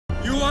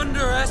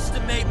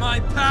underestimate my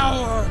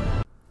power.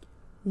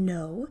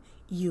 No,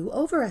 you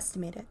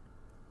overestimate it.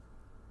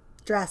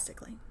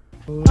 Drastically.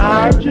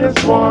 I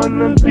just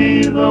wanna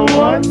be the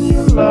one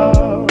you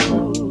love.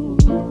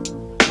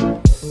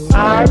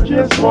 I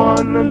just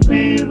wanna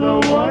be the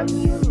one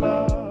you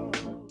love.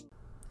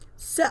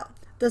 So,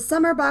 the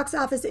summer box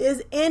office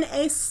is in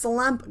a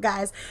slump,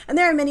 guys, and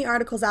there are many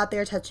articles out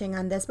there touching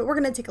on this, but we're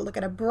going to take a look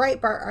at a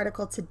Breitbart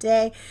article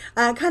today,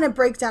 kind of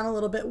break down a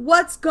little bit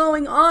what's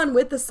going on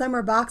with the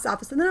summer box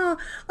office, and then I'll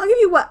give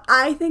you what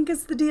I think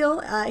is the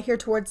deal here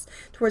towards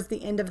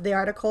the end of the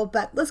article,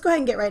 but let's go ahead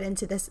and get right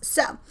into this.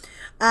 So,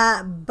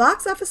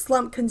 box office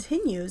slump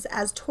continues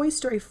as Toy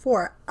Story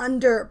 4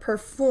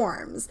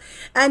 underperforms,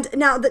 and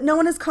now that no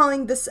one is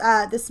calling this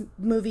this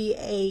movie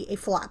a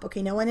flop,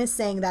 okay? No one is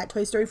saying that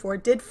Toy Story 4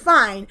 did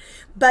fine,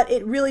 but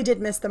it really did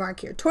miss the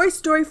mark here. Toy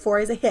Story 4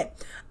 is a hit,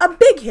 a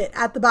big hit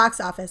at the box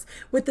office,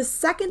 with the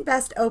second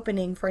best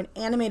opening for an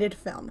animated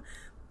film.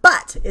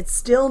 But it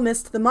still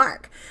missed the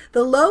mark.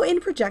 The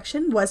low-end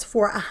projection was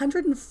for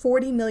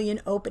 140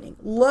 million opening.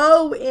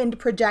 Low-end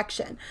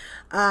projection.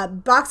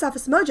 Box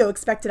Office Mojo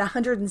expected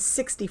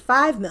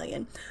 165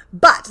 million.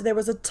 But there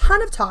was a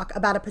ton of talk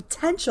about a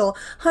potential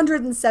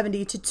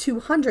 170 to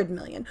 200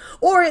 million,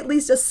 or at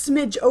least a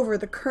smidge over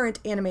the current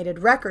animated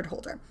record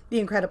holder, The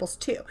Incredibles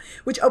 2,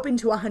 which opened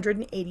to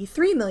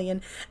 183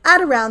 million at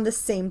around the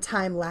same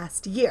time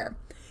last year.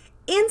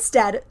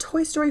 Instead,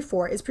 Toy Story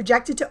 4 is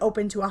projected to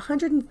open to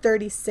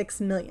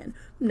 136 million.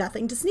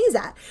 Nothing to sneeze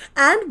at.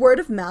 And word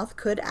of mouth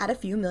could add a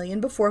few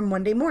million before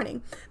Monday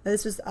morning. Now,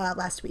 this was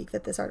last week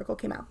that this article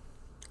came out.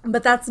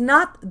 But that's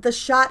not the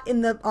shot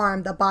in the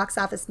arm the box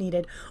office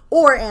needed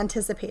or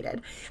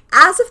anticipated.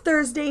 As of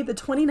Thursday, the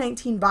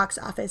 2019 box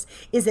office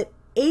is at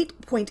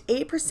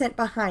 8.8%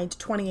 behind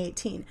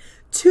 2018,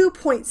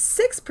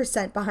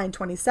 2.6% behind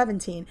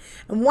 2017,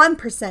 and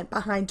 1%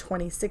 behind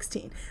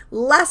 2016,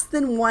 less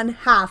than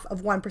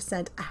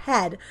 1/2%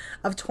 ahead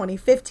of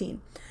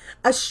 2015.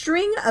 A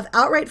string of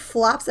outright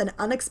flops and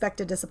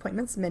unexpected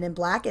disappointments: Men in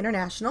Black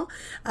International,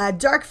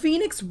 Dark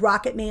Phoenix,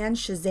 Rocketman,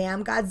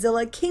 Shazam,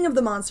 Godzilla, King of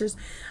the Monsters,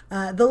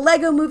 The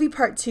Lego Movie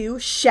Part 2,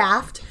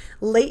 Shaft,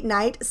 Late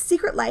Night,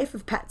 Secret Life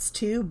of Pets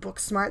 2,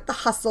 Booksmart, The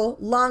Hustle,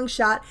 Long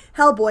Shot,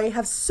 Hellboy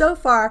have so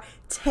far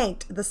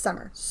tanked the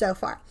summer so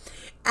far,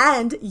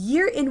 and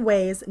year in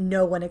ways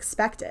no one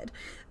expected.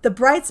 The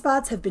bright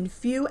spots have been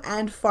few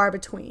and far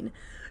between.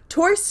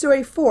 Toy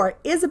Story 4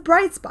 is a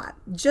bright spot,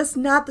 just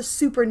not the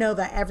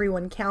supernova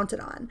everyone counted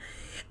on.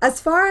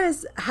 As far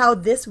as how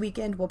this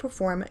weekend will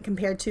perform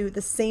compared to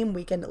the same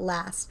weekend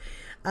last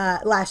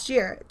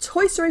year,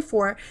 Toy Story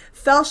 4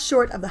 fell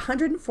short of the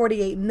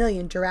 148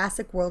 million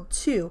Jurassic World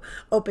 2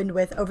 opened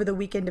with over the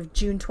weekend of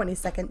June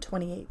 22nd,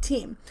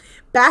 2018.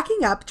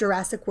 Backing up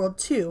Jurassic World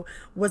 2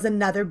 was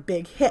another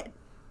big hit.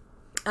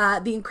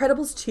 The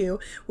Incredibles 2,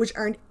 which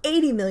earned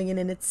 80 million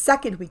in its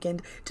second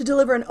weekend to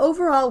deliver an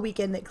overall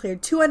weekend that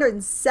cleared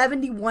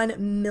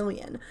 271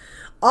 million.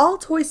 All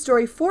Toy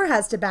Story 4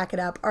 has to back it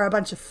up are a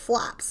bunch of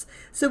flops,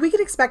 so we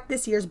can expect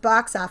this year's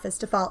box office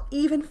to fall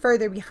even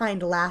further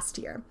behind last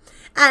year.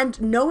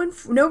 And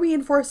no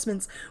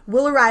reinforcements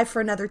will arrive for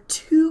another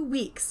 2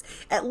 weeks,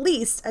 at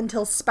least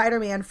until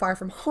Spider-Man Far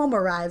From Home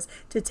arrives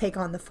to take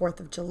on the 4th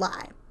of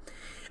July.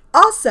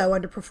 Also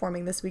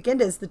underperforming this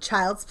weekend is the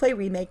Child's Play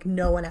remake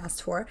no one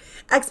asked for.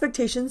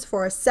 Expectations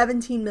for a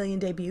 17 million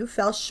debut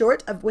fell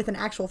short of with an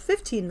actual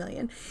 15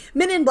 million.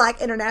 Men in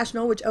Black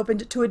International, which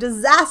opened to a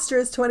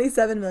disastrous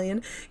 27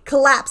 million,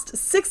 collapsed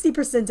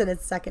 60% in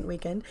its second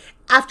weekend.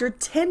 After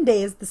 10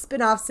 days, the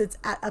spin-off sits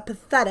at a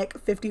pathetic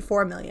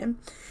 54 million.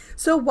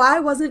 So why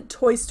wasn't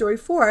Toy Story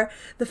 4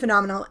 the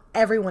phenomenon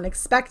everyone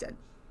expected?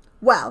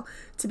 Well,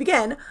 to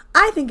begin,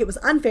 I think it was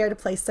unfair to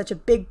place such a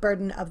big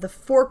burden of the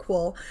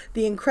forequel.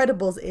 The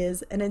Incredibles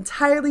is an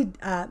entirely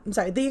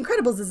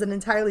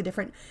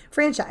different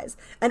franchise,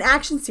 an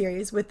action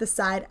series with the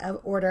side of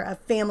order of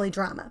family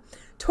drama.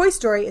 Toy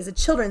Story is a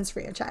children's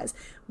franchise,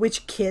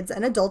 which kids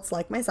and adults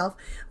like myself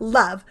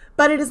love,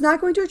 but it is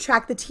not going to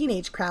attract the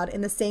teenage crowd in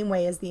the same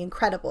way as The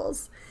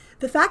Incredibles.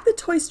 The fact that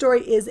Toy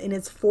Story is in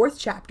its 4th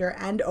chapter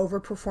and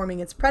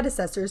overperforming its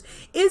predecessors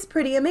is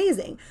pretty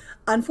amazing.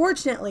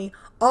 Unfortunately,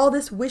 all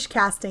this wish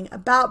casting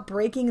about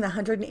breaking the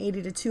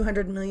 180 to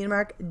 200 million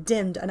mark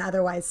dimmed an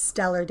otherwise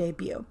stellar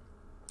debut.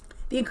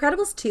 The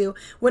Incredibles 2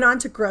 went on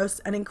to gross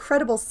an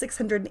incredible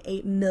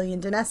 608 million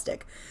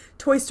domestic.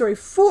 Toy Story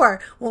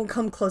 4 won't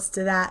come close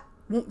to that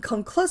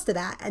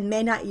and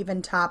may not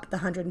even top the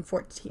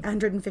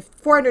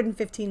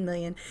 415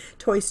 million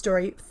Toy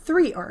Story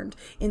 3 earned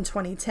in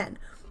 2010.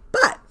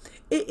 But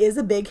it is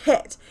a big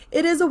hit.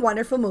 It is a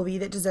wonderful movie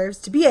that deserves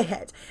to be a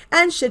hit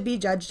and should be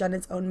judged on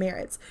its own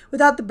merits,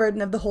 without the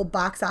burden of the whole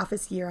box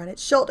office year on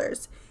its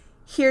shoulders.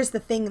 Here's the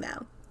thing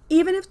though.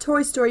 Even if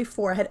Toy Story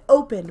 4 had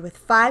opened with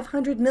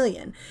 500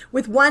 million,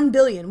 with 1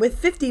 billion, with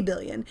 50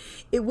 billion,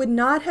 it would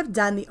not have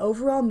done the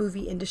overall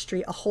movie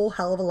industry a whole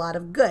hell of a lot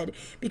of good,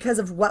 because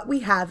of what we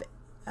have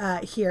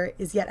here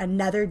is yet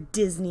another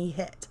Disney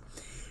hit.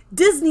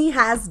 Disney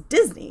has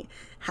Disney,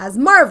 has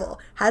Marvel,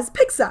 has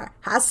Pixar,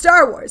 has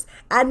Star Wars,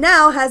 and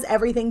now has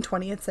everything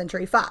 20th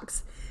Century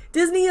Fox.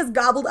 Disney has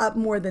gobbled up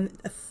more than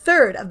a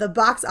third of the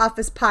box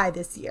office pie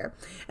this year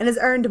and has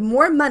earned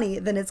more money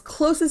than its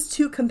closest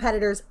two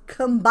competitors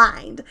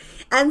combined,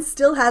 and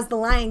still has The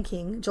Lion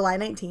King, July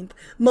 19th,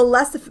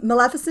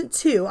 Maleficent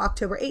 2,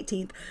 October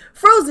 18th,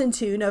 Frozen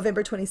 2,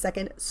 November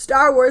 22nd,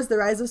 Star Wars The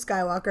Rise of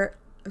Skywalker,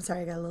 I'm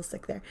sorry, I got a little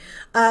sick there,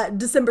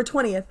 December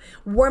 20th,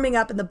 warming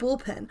up in the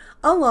bullpen,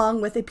 along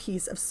with a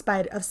piece of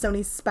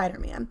Sony's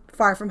Spider-Man,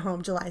 Far From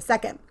Home, July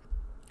 2nd.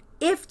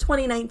 If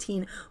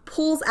 2019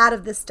 pulls out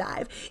of this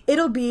dive,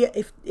 it'll be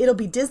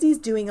Disney's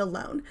doing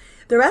alone.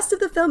 The rest of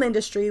the film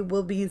industry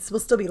will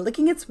still be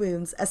licking its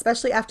wounds,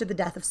 especially after the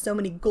death of so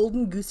many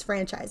golden goose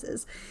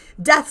franchises,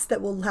 deaths that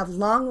will have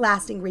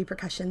long-lasting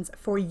repercussions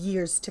for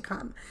years to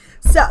come.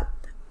 So,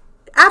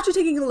 after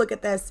taking a look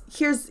at this,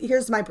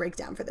 here's my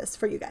breakdown for this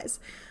for you guys.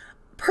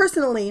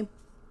 Personally,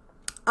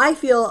 I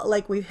feel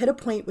like we've hit a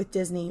point with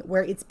Disney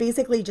where it's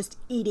basically just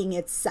eating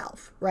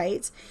itself,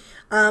 right?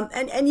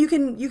 And you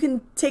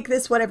can take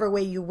this whatever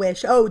way you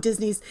wish. Oh,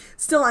 Disney's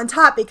still on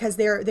top because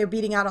they're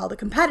beating out all the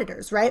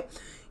competitors, right?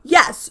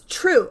 Yes,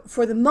 true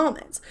for the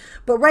moment.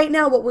 But right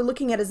now what we're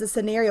looking at is a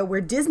scenario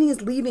where Disney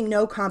is leaving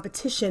no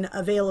competition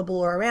available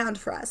or around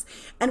for us.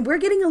 And we're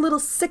getting a little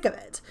sick of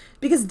it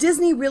because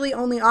Disney really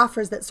only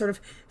offers that sort of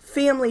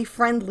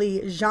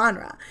family-friendly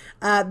genre.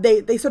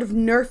 They sort of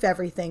nerf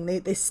everything.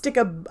 They stick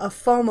a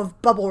foam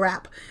of bubble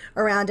wrap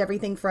around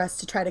everything for us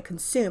to try to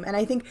consume. And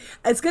I think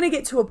it's going to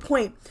get to a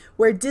point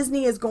where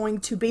Disney is going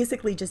to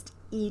basically just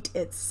eat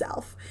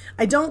itself.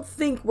 I don't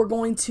think we're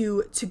going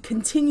to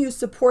continue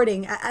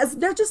supporting, as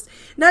not just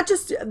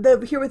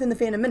the here within the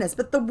Fandom Menace,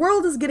 but the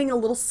world is getting a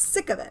little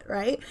sick of it,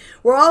 right?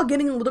 We're all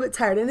getting a little bit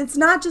tired, and it's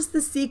not just the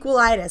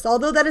sequelitis,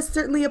 although that is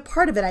certainly a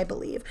part of it, I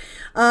believe.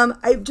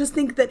 I just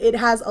think that it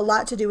has a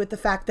lot to do with the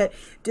fact that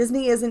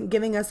Disney isn't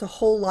giving us a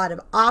whole lot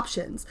of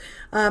options.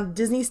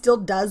 Disney still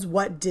does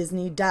what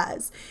Disney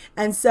does,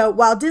 and so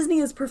while Disney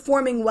is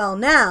performing well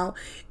now,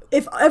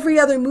 if every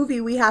other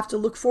movie we have to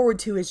look forward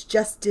to is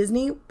just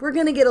Disney, we're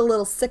going to get a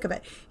little sick of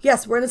it.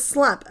 Yes, we're in a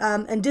slump,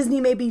 and Disney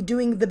may be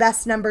doing the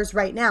best numbers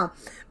right now,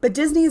 but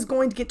Disney is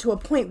going to get to a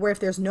point where if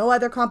there's no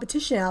other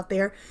competition out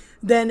there,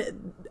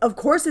 then of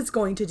course it's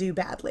going to do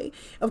badly.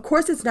 Of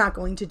course it's not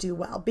going to do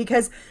well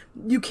because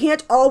you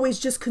can't always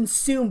just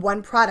consume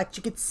one product.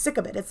 You get sick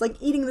of it. It's like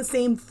eating the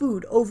same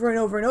food over and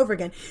over and over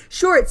again.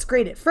 Sure, it's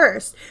great at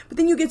first, but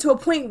then you get to a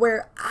point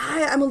where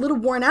I'm a little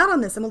worn out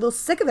on this. I'm a little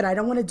sick of it. I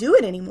don't want to do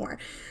it anymore.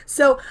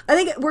 So I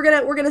think we're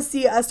gonna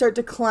see us start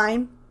to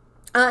decline.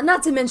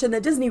 Not to mention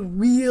that Disney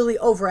really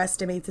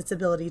overestimates its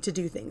ability to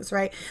do things,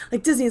 right?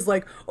 Like Disney's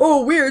like,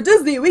 oh, we're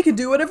Disney, we can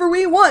do whatever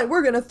we want.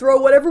 We're going to throw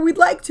whatever we'd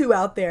like to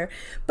out there.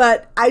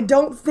 But I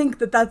don't think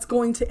that that's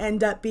going to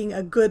end up being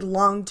a good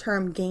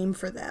long-term game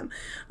for them.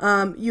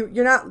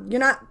 You're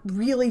not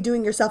really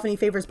doing yourself any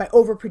favors by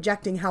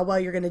over-projecting how well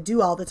you're going to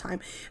do all the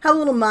time. Have a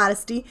little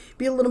modesty.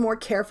 Be a little more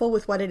careful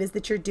with what it is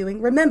that you're doing.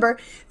 Remember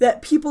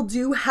that people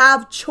do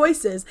have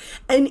choices.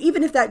 And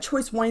even if that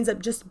choice winds up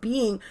just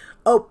being,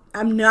 oh,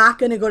 I'm not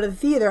going to go to the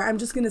theater, I'm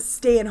just going to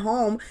stay at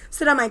home,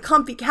 sit on my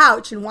comfy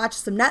couch and watch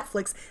some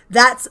Netflix,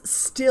 that's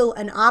still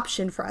an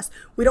option for us.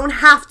 We don't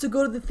have to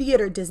go to the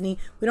theater, Disney.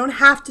 We don't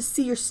have to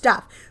see your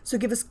stuff. So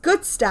give us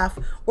good stuff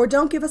or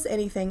don't give us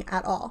anything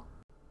at all.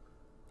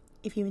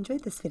 If you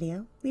enjoyed this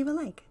video, leave a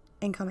like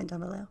and comment down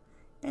below.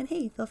 And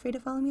hey, feel free to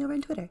follow me over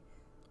on Twitter.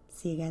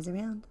 See you guys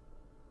around.